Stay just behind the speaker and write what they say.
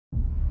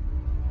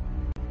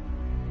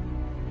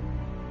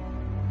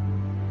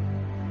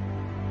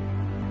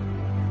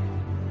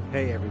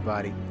Hey,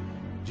 everybody.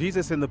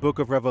 Jesus in the book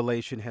of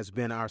Revelation has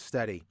been our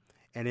study.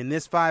 And in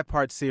this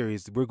 5-part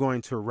series, we're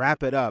going to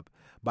wrap it up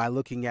by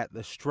looking at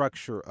the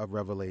structure of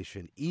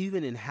Revelation.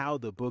 Even in how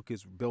the book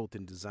is built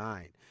and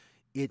designed,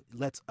 it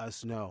lets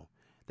us know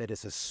that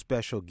it's a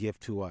special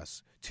gift to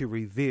us to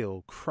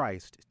reveal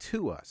Christ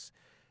to us.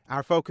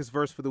 Our focus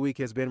verse for the week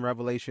has been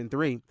Revelation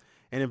 3.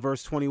 And in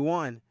verse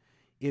 21,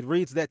 it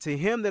reads that to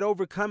him that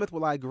overcometh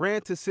will I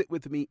grant to sit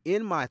with me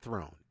in my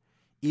throne,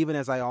 even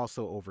as I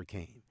also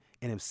overcame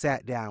and am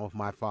sat down with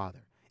my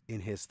Father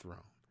in his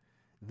throne.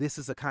 This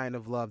is a kind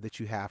of love that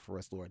you have for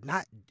us, Lord.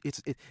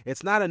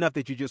 It's not enough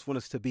that you just want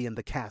us to be in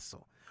the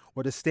castle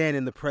or to stand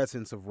in the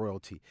presence of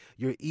royalty.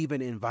 You're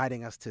even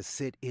inviting us to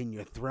sit in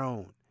your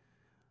throne.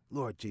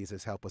 Lord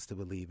Jesus, help us to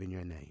believe in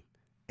your name.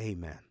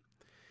 Amen.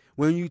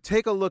 When you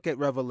take a look at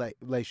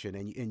Revelation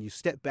and you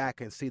step back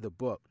and see the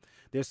book,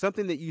 there's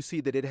something that you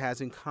see that it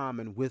has in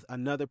common with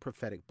another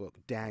prophetic book,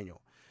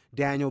 Daniel.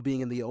 Daniel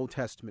being in the Old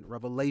Testament,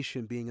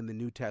 Revelation being in the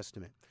New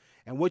Testament.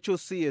 And what you'll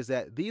see is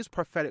that these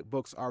prophetic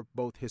books are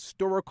both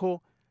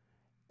historical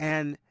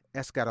and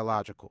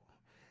eschatological.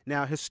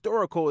 Now,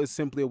 historical is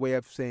simply a way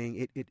of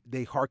saying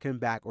they hearken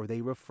back or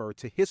they refer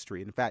to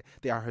history. In fact,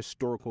 they are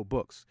historical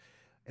books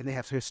and they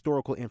have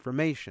historical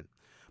information.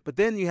 But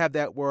then you have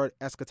that word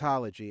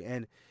eschatology.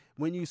 And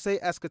when you say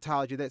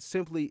eschatology, that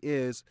simply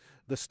is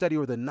the study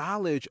or the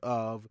knowledge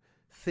of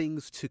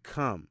things to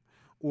come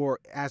or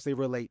as they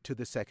relate to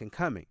the second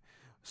coming.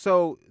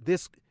 So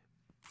this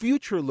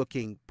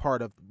future-looking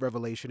part of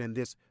Revelation and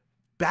this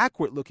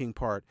backward-looking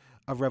part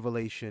of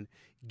Revelation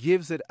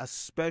gives it a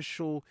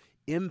special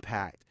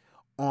impact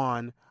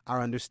on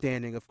our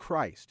understanding of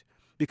Christ.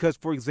 Because,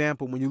 for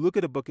example, when you look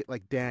at a book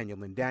like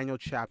Daniel, in Daniel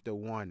chapter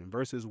 1, and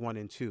verses 1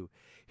 and 2,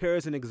 here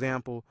is an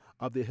example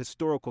of the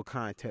historical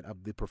content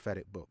of the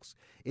prophetic books.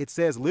 It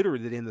says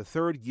literally that in the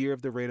 3rd year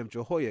of the reign of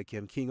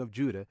Jehoiakim, king of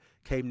Judah,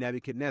 came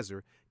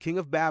Nebuchadnezzar, king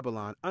of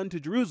Babylon, unto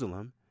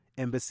Jerusalem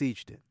and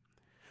besieged it.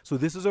 So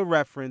this is a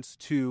reference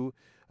to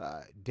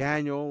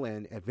Daniel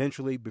and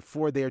eventually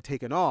before they are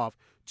taken off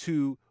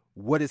to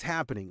what is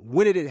happening.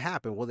 When did it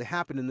happen? Well, it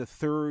happened in the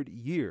 3rd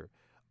year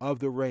of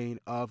the reign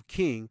of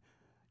King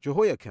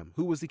Jehoiakim,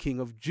 who was the king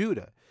of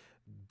Judah.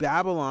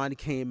 Babylon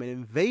came and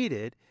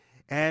invaded,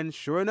 and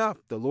sure enough,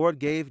 the Lord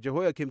gave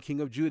Jehoiakim,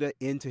 king of Judah,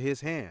 into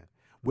his hand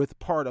with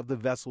part of the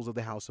vessels of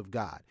the house of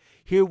God.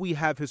 Here we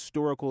have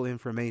historical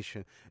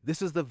information.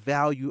 This is the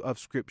value of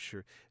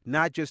Scripture,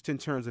 not just in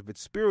terms of its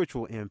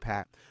spiritual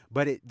impact,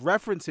 but it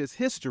references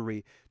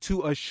history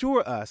to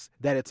assure us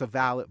that it's a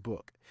valid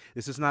book.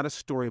 This is not a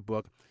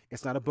storybook.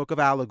 It's not a book of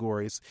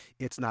allegories.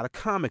 It's not a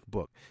comic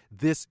book.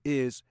 This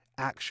is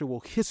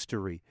actual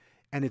history,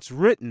 and it's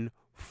written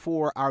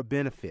for our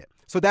benefit.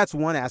 So that's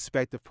one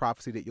aspect of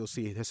prophecy that you'll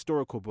see in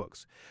historical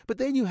books. But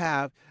then you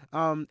have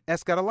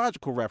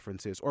eschatological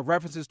references or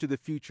references to the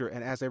future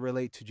and as they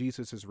relate to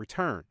Jesus'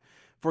 return.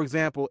 For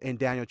example, in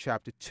Daniel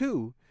chapter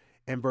 2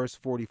 and verse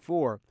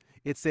 44,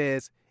 it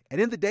says,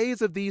 and in the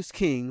days of these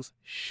kings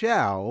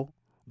shall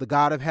the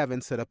God of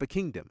heaven set up a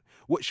kingdom,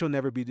 which shall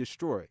never be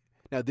destroyed.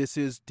 Now, this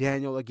is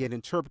Daniel again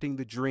interpreting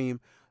the dream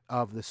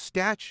of the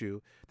statue,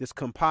 this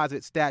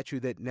composite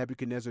statue that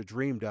Nebuchadnezzar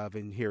dreamed of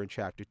here in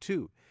chapter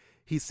 2.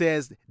 He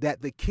says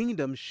that the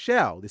kingdom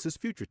shall, this is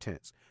future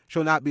tense,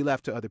 shall not be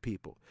left to other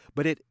people,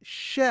 but it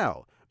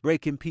shall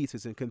break in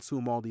pieces and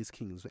consume all these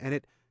kingdoms, and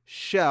it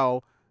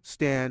shall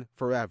stand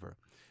forever.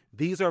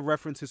 These are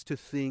references to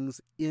things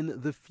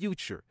in the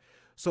future.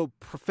 So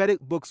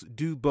prophetic books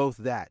do both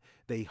that.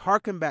 They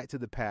hearken back to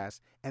the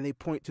past and they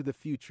point to the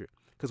future.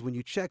 Because when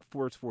you check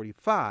verse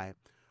 45,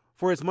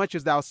 for as much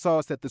as thou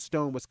sawest that the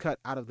stone was cut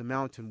out of the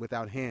mountain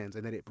without hands,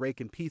 and that it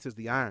brake in pieces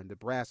the iron, the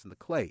brass, and the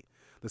clay,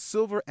 the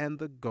silver and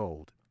the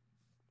gold,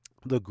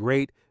 the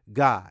great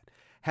God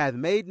hath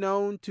made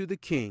known to the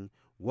king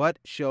what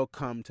shall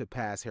come to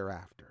pass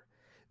hereafter.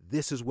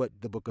 This is what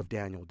the book of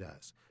Daniel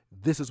does.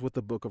 This is what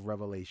the book of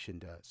Revelation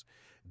does.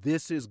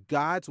 This is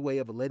God's way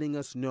of letting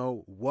us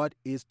know what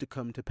is to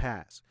come to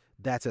pass.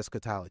 That's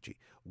eschatology.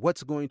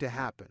 What's going to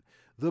happen?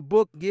 The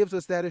book gives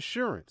us that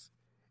assurance.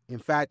 In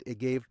fact, it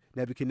gave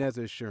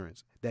Nebuchadnezzar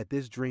assurance that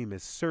this dream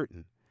is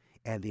certain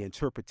and the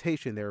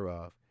interpretation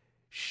thereof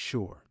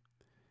sure.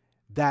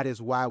 That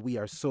is why we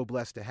are so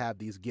blessed to have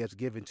these gifts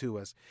given to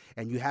us.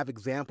 And you have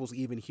examples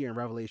even here in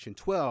Revelation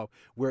 12,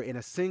 where in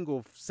a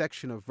single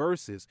section of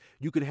verses,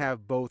 you can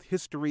have both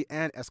history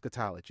and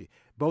eschatology,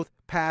 both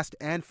past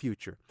and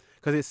future.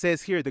 Because it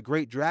says here, the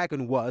great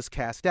dragon was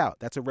cast out.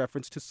 That's a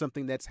reference to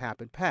something that's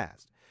happened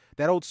past.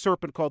 That old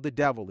serpent called the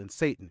devil and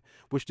Satan,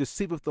 which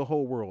deceiveth the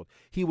whole world,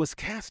 he was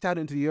cast out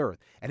into the earth,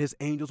 and his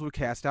angels were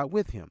cast out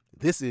with him.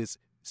 This is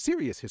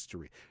serious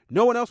history.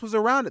 No one else was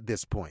around at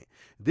this point.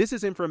 This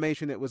is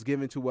information that was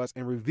given to us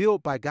and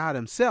revealed by God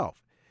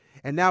himself.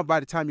 And now by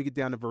the time you get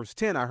down to verse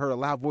 10, I heard a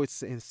loud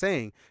voice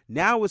saying,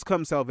 now is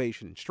come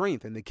salvation,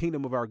 strength, and the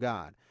kingdom of our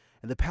God,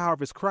 and the power of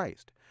his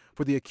Christ.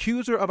 For the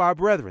accuser of our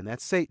brethren,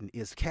 that's Satan,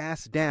 is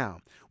cast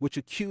down, which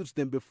accused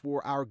them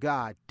before our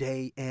God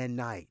day and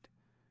night.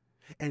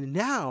 And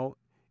now,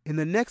 in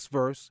the next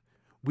verse,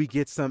 we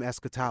get some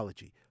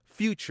eschatology.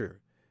 future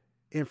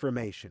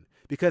information,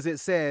 because it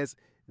says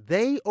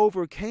they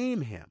overcame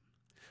him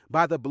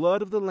by the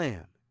blood of the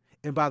Lamb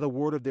and by the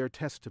word of their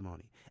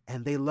testimony,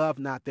 and they loved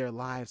not their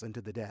lives unto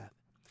the death.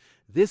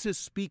 This is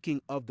speaking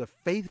of the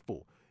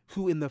faithful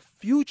who in the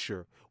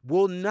future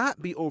will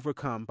not be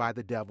overcome by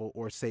the devil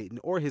or Satan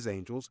or his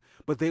angels,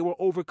 but they will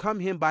overcome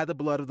him by the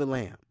blood of the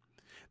Lamb.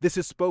 This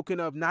is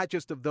spoken of not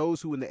just of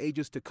those who in the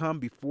ages to come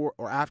before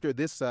or after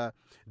this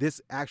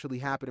actually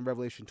happened in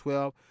Revelation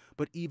 12,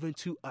 but even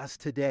to us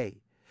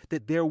today,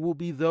 that there will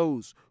be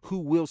those who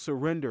will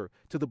surrender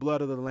to the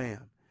blood of the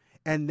Lamb,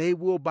 and they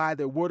will, by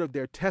the word of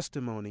their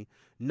testimony,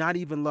 not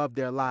even love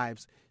their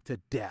lives to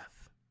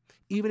death.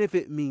 Even if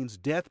it means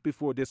death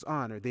before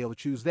dishonor, they'll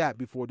choose that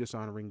before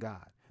dishonoring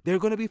God. They're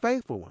going to be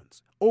faithful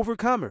ones,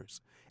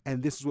 overcomers.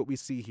 And this is what we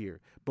see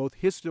here, both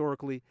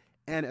historically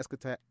and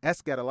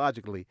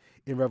eschatologically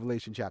in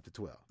Revelation chapter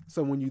 12.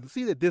 So when you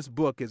see that this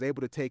book is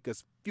able to take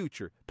us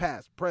future,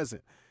 past,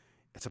 present,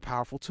 it's a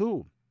powerful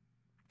tool.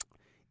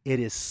 It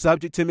is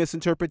subject to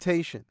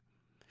misinterpretation.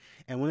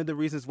 And one of the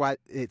reasons why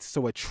it's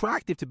so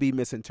attractive to be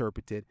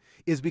misinterpreted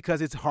is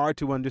because it's hard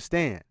to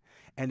understand.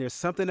 And there's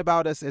something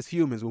about us as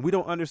humans, when we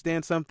don't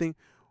understand something,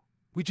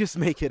 we just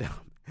make it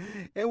up.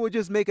 And we'll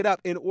just make it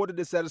up in order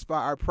to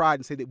satisfy our pride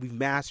and say that we've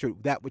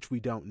mastered that which we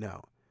don't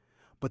know.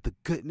 But the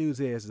good news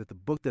is that the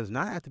book does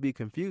not have to be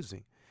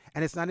confusing,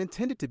 and it's not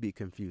intended to be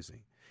confusing.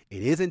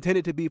 It is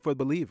intended to be for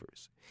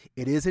believers.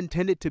 It is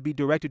intended to be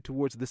directed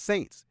towards the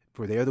saints,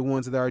 for they're the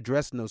ones that are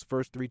addressed in those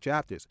first three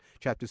chapters,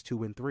 chapters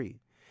 2 and 3.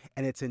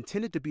 And it's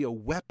intended to be a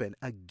weapon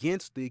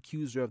against the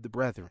accuser of the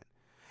brethren.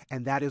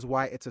 And that is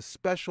why it's a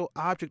special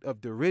object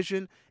of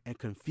derision and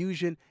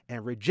confusion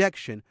and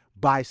rejection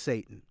by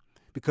Satan.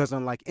 Because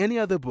unlike any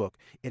other book,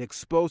 it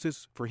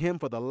exposes for him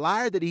for the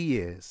liar that he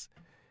is.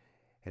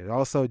 And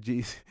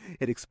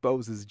it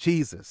exposes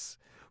Jesus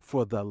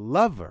for the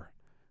lover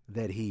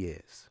that he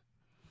is.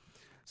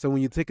 So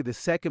when you take the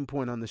second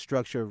point on the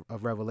structure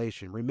of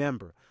Revelation,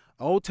 remember,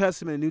 Old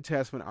Testament and New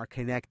Testament are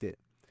connected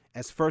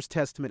as First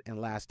Testament and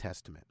Last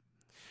Testament.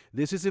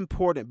 This is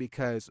important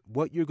because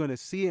what you're going to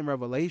see in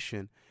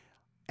Revelation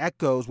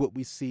echoes what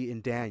we see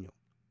in Daniel.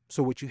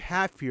 So what you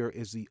have here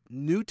is the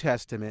New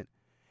Testament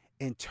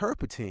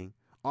interpreting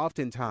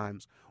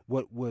oftentimes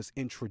what was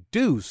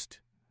introduced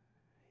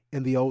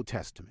in the Old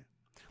Testament.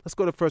 Let's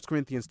go to 1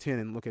 Corinthians 10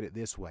 and look at it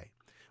this way.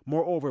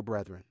 Moreover,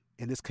 brethren,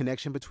 in this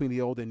connection between the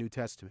Old and New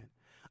Testament,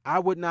 I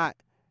would not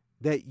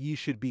that ye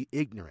should be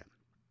ignorant,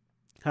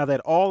 how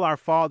that all our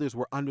fathers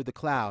were under the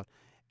cloud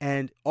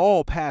and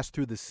all passed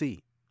through the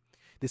sea.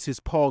 This is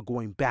Paul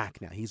going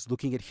back now. He's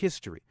looking at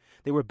history.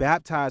 They were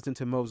baptized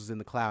into Moses in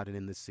the cloud and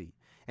in the sea,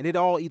 and did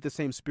all eat the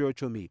same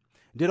spiritual meat,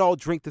 did all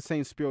drink the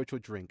same spiritual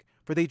drink,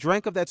 for they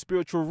drank of that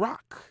spiritual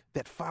rock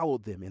that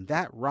followed them, and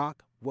that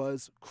rock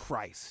was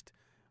Christ.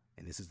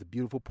 And this is the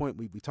beautiful point.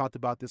 We talked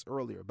about this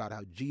earlier, about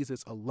how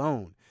Jesus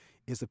alone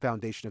is the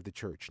foundation of the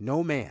church.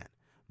 No man,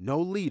 no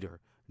leader,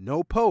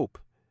 no pope,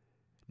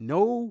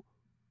 no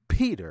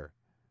Peter,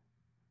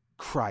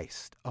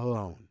 Christ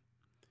alone.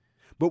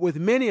 But with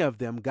many of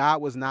them,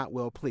 God was not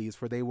well pleased,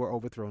 for they were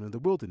overthrown in the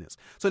wilderness.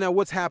 So now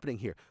what's happening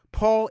here?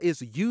 Paul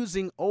is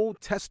using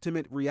Old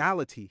Testament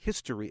reality,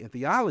 history, and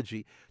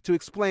theology to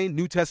explain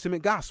New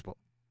Testament gospel.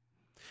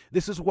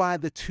 This is why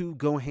the two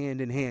go hand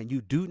in hand.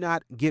 You do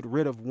not get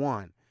rid of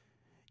one.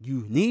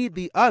 You need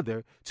the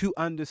other to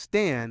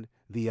understand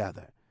the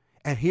other.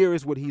 And here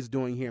is what he's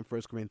doing here in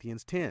 1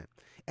 Corinthians 10.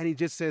 And he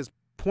just says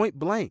point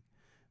blank,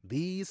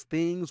 these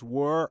things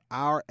were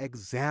our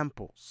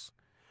examples,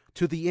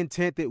 to the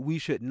intent that we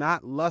should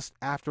not lust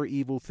after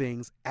evil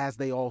things as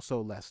they also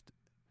lusted.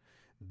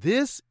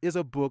 This is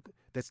a book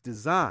that's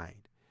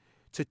designed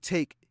to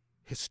take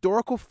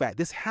historical fact.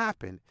 This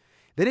happened.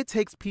 Then it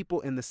takes people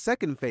in the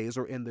second phase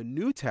or in the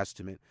New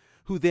Testament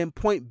who then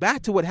point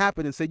back to what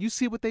happened and say, you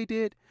see what they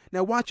did?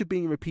 Now watch it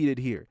being repeated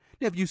here.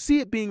 Now, if you see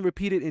it being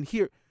repeated in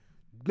here,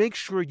 make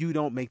sure you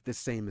don't make the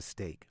same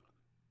mistake.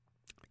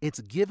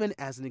 It's given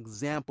as an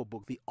example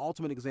book, the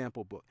ultimate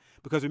example book.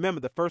 Because remember,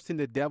 the first thing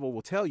the devil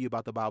will tell you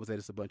about the Bible is that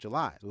it's a bunch of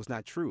lies. It was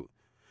not true.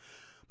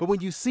 But when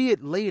you see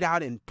it laid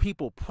out and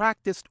people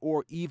practiced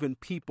or even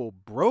people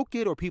broke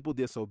it or people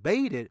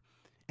disobeyed it,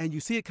 and you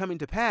see it coming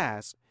to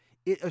pass,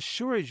 it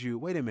assures you,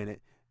 wait a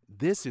minute,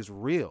 this is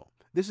real.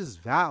 This is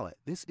valid.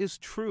 This is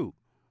true.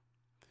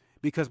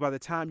 Because by the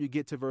time you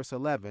get to verse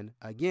 11,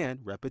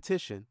 again,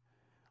 repetition,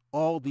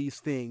 all these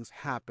things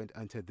happened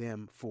unto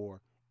them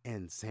for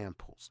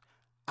examples.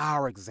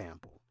 Our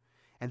example,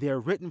 and they are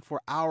written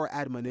for our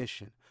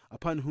admonition,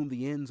 upon whom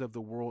the ends of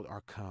the world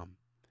are come.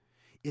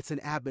 It's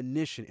an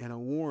admonition and a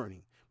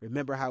warning.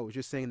 Remember how it was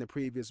just saying in the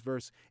previous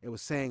verse, it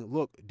was saying,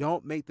 look,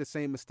 don't make the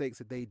same mistakes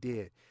that they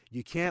did.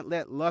 You can't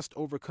let lust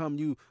overcome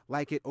you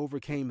like it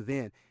overcame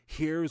then.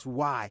 Here's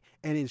why.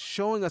 And in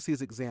showing us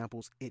these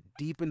examples, it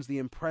deepens the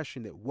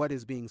impression that what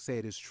is being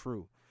said is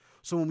true.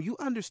 So when you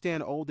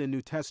understand Old and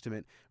New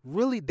Testament,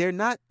 really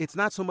it's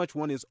not so much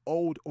one is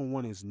old or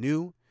one is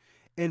new.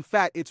 In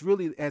fact, it's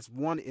really as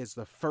one is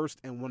the first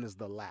and one is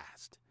the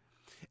last.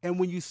 And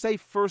when you say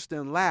first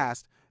and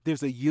last,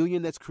 There's a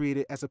union that's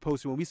created, as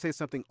opposed to when we say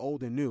something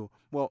old and new.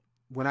 Well,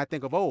 when I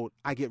think of old,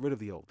 I get rid of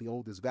the old. The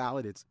old is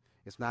valid. It's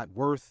not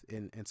worth,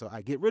 and so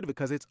I get rid of it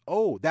because it's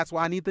old. That's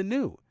why I need the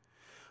new.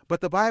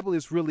 But the Bible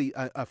is really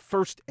a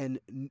first and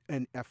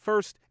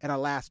a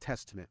last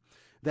testament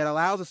that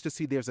allows us to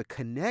see there's a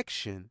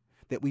connection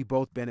that we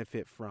both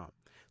benefit from.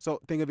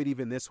 So think of it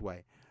even this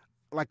way,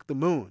 like the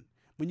moon.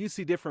 When you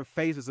see different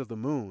phases of the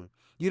moon,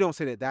 you don't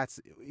say that's,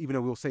 even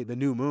though we'll say the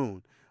new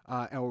moon,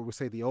 or we'll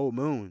say the old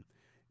moon,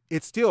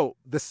 it's still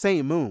the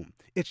same moon.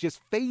 It's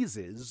just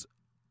phases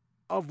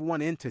of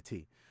one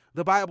entity.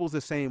 The Bible's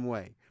the same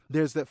way.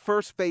 There's the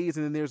first phase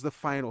and then there's the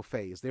final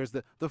phase. There's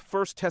the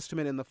first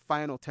testament and the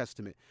final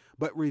testament,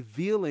 but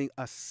revealing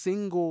a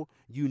single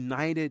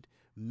united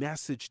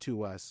message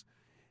to us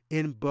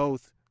in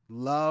both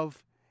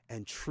love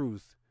and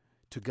truth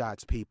to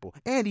God's people,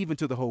 and even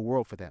to the whole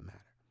world for that matter.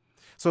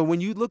 So when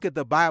you look at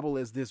the Bible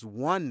as this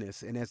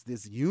oneness and as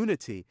this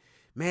unity,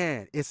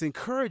 man, it's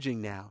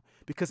encouraging now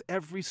because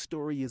every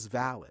story is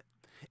valid.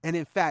 And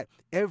in fact,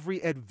 every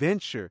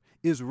adventure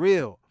is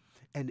real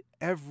and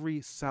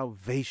every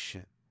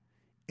salvation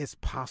is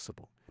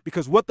possible,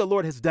 because what the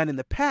Lord has done in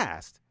the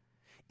past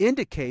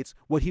indicates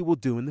what he will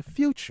do in the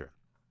future.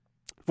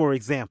 For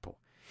example,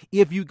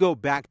 if you go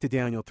back to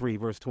Daniel 3,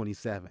 verse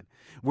 27,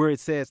 where it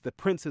says the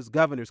princes,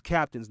 governors,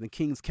 captains, and the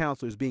king's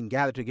counselors being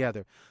gathered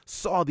together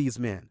saw these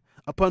men,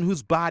 upon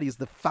whose bodies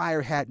the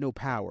fire had no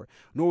power,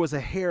 nor was a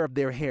hair of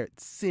their hair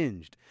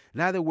singed,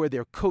 neither were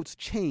their coats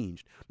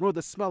changed, nor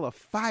the smell of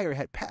fire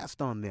had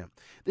passed on them.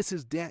 This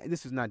is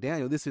not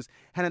Daniel. This is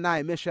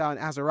Hananiah, Mishael, and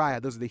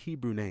Azariah. Those are the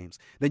Hebrew names.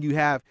 Then you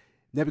have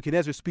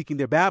Nebuchadnezzar speaking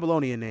their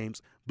Babylonian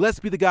names.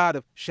 Blessed be the God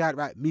of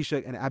Shadrach,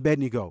 Meshach, and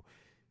Abednego.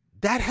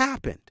 That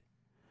happened.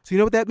 So you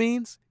know what that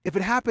means? If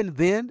it happened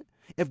then,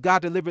 if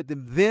God delivered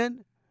them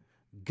then,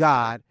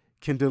 God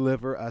can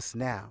deliver us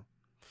now.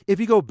 If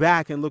you go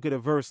back and look at a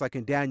verse like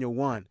in Daniel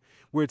 1,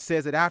 where it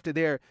says that after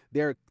their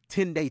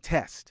 10-day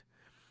test,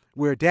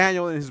 where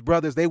Daniel and his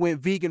brothers, they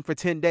went vegan for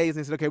 10 days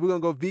and said, okay, we're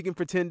going to go vegan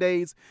for 10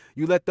 days.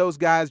 You let those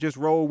guys just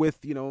roll with,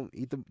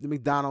 eat the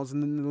McDonald's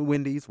and the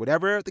Wendy's,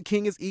 whatever the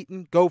king is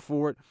eating, go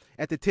for it.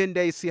 At the 10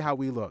 days, see how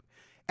we look.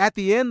 At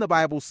the end, the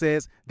Bible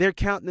says their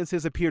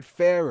countenances appeared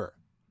fairer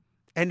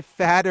and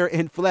fatter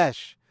in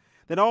flesh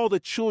than all the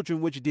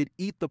children which did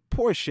eat the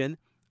portion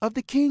of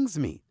the king's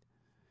meat.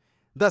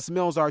 Thus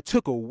Melzar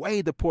took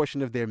away the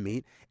portion of their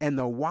meat and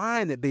the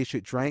wine that they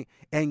should drink,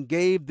 and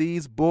gave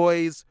these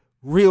boys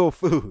real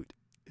food,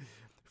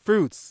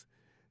 fruits,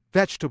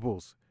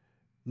 vegetables,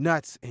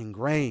 nuts, and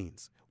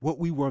grains, what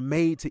we were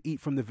made to eat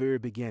from the very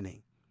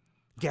beginning.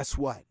 Guess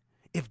what?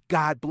 If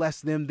God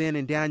blessed them then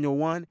in Daniel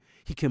 1,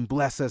 he can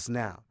bless us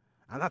now.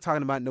 I'm not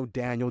talking about no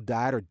Daniel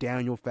diet or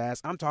Daniel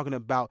fast. I'm talking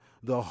about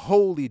the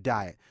holy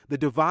diet, the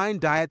divine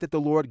diet that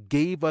the Lord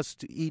gave us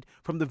to eat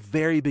from the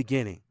very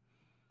beginning.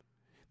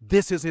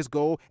 This is his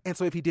goal. And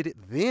so if he did it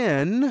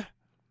then,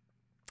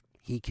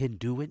 he can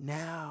do it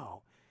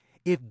now.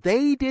 If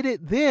they did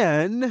it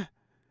then,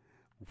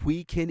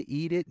 we can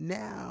eat it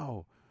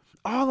now.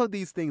 All of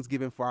these things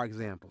given for our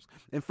examples.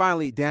 And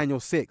finally, Daniel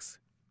 6.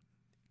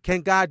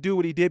 Can God do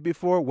what he did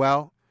before?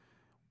 Well,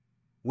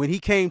 when he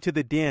came to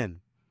the den,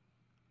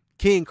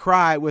 king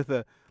cried with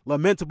a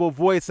lamentable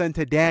voice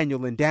unto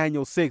Daniel. In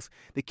Daniel 6,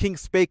 the king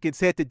spake and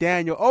said to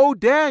Daniel, "Oh,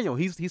 Daniel,"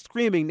 he's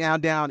screaming now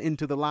down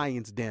into the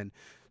lion's den,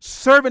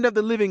 "servant of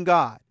the living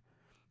God,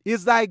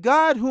 is thy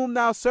God whom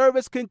thou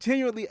servest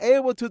continually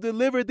able to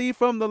deliver thee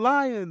from the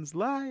lions?"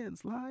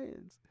 Lions.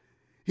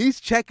 He's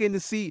checking to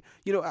see,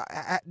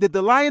 did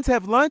the lions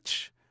have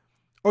lunch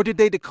or did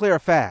they declare a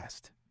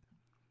fast?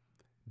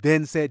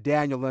 Then said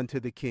Daniel unto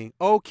the king,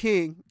 "O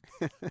king,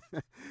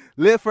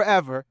 live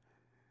forever,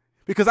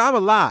 because I'm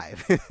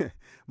alive.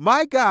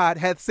 My God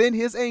hath sent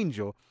his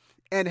angel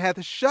and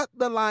hath shut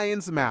the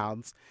lions'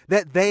 mouths,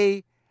 that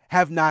they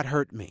have not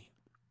hurt me."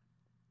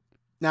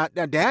 Now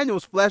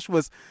Daniel's flesh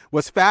was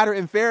fatter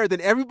and fairer than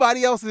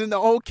everybody else in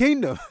the whole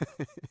kingdom.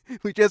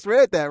 We just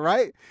read that,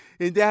 right?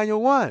 In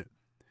Daniel 1.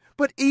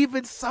 But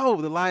even so,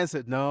 the lion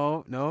said,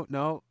 no,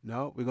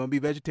 we're going to be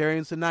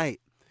vegetarians tonight.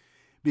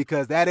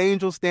 Because that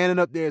angel standing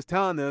up there is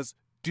telling us,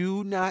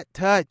 do not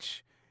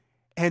touch.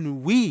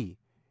 And we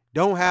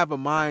don't have a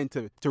mind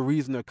to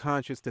reason or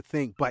conscience to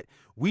think, but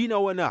we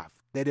know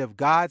enough that if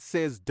God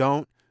says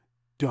don't.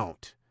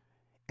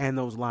 And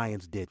those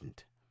lions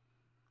didn't.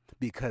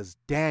 Because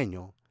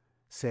Daniel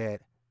said,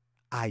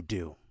 I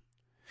do.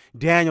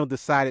 Daniel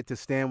decided to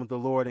stand with the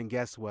Lord, and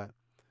guess what?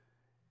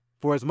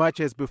 For as much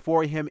as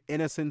before him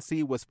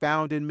innocency was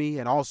found in me,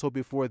 and also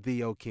before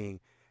thee, O king,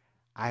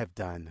 I have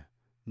done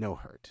no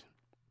hurt.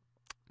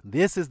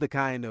 This is the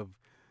kind of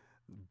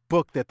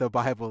book that the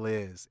Bible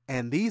is.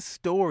 And these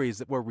stories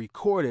that were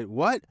recorded,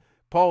 what?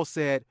 Paul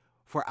said,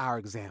 for our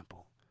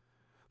example.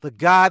 The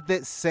God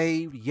that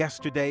saved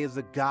yesterday is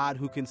the God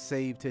who can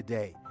save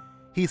today.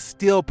 He's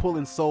still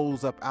pulling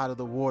souls up out of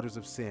the waters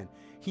of sin.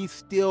 He's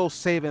still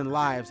saving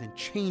lives and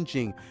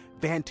changing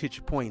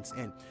vantage points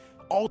and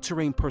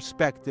altering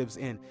perspectives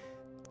and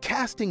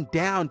casting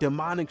down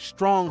demonic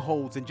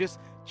strongholds and just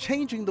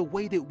changing the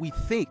way that we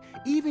think,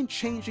 even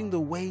changing the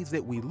ways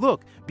that we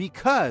look,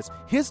 because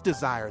his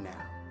desire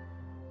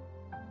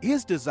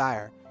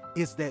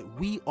is that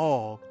we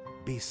all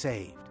be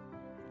saved.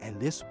 And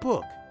this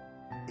book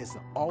is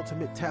the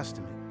ultimate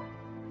testament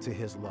to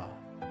his love.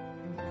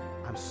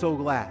 I'm so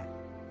glad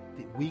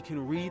that we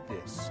can read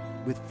this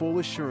with full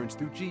assurance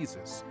through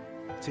Jesus.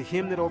 To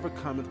him that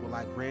overcometh will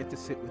I grant to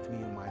sit with me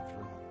in my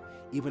throne,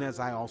 even as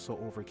I also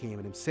overcame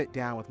and am set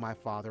down with my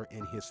Father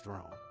in his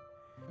throne.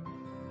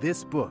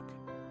 This book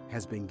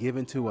has been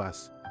given to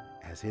us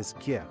as his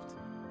gift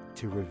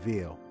to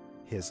reveal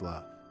his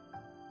love.